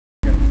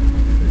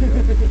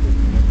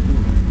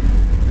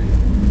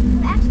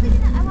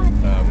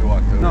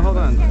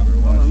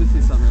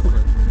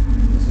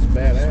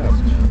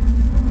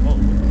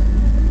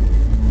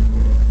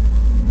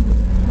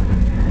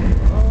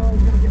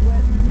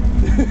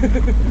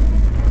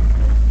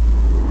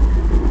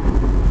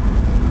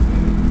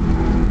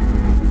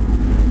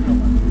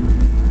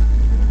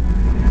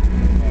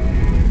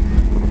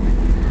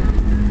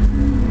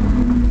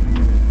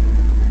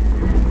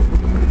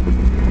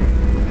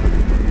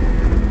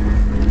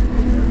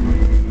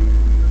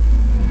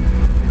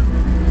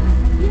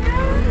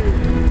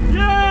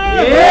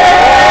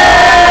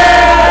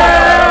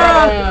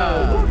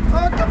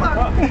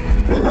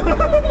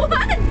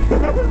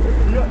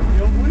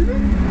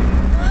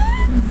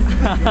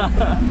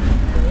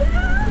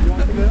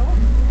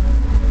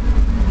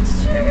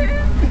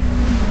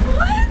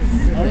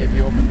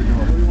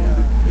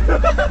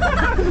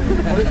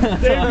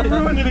Dave, you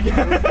ruined it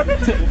again. Let's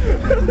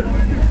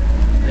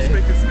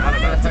make this out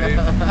of that, Dave.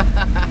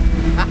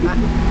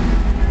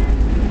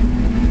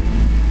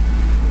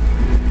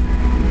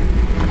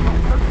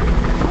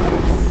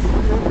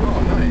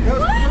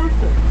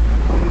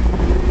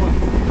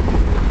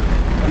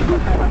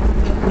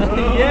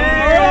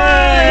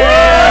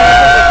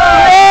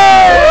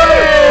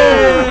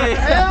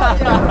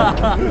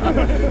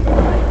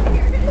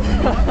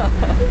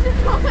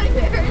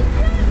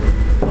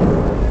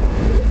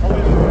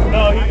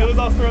 No, it was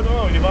all throughout the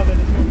road. You bought that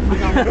this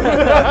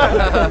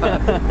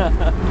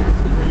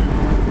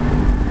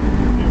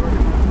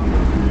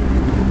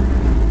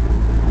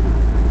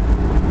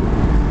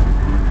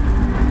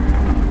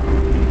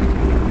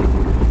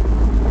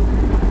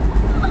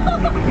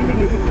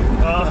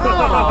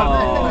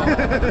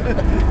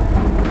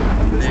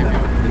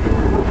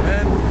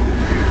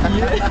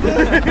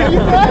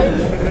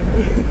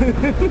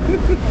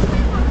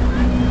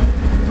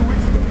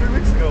Three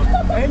weeks ago.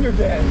 And your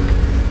dad.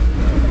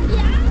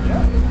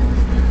 Yeah.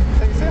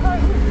 Say hi.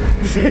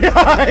 Say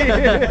hi.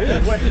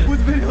 Wait, who's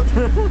video?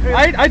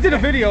 I did a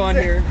video on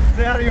here.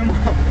 Say hi to your mom.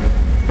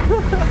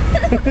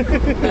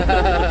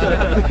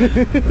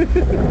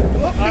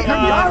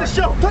 You're on the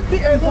show. Put the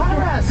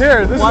ass.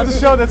 Here, this is the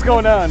show that's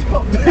going on.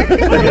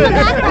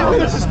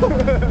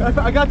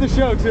 I got the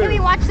show too. Can we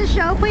watch the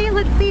show, please?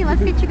 Let's see.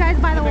 Let's get you guys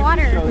by the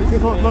water.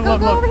 Go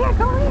over here.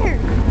 Go over here.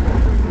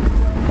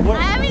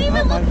 I haven't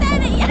even looked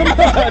at it yet.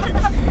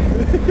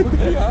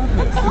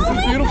 This is a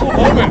beautiful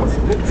moment.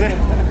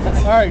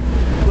 All right,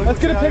 let's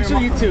get a picture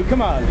of you two.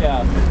 Come on.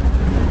 Yeah.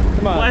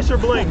 Come on. Flash or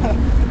blink.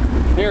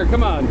 Here,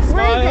 come on.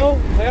 Smile.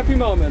 Happy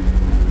moment.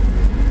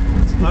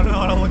 I don't know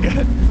what I'll look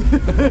at.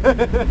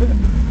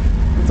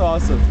 It's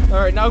awesome. All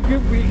right, now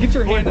get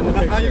your hand in the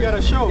picture. Now you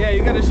gotta show. Yeah,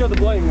 you gotta show the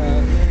bling.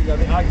 There you go.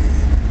 The ice.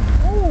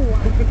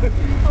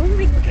 Oh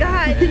my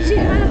God.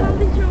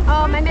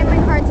 Oh, my memory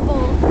card's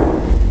full.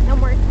 No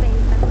more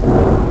space.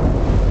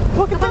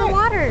 Look at the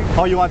water.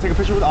 Oh, you want to take a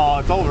picture with? Oh,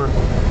 it's over.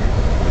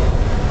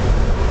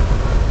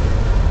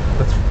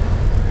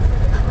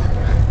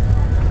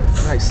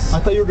 Nice. I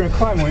thought you were gonna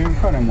climb one. You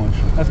didn't climb much.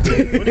 That's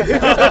good.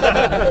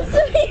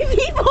 So many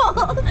people.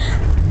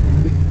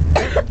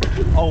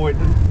 Oh wait.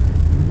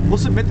 We'll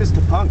submit this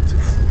to Punked.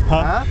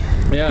 Huh?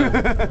 Yeah.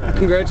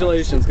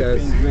 Congratulations,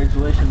 guys.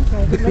 Congratulations.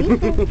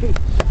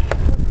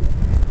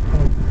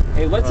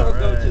 Hey, let's all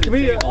go to the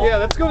table. Yeah,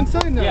 let's go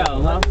inside now.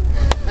 Yeah.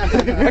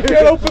 I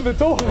can't open the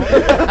door.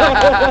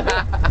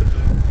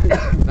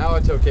 Now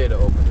it's okay to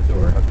open the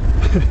door.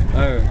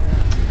 All right.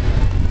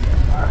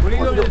 What are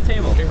you going to the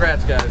table?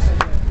 Congrats, guys.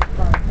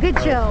 Good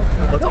show.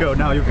 Let's go.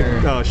 Now you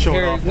can show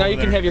it off. Now you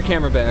can have your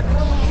camera back.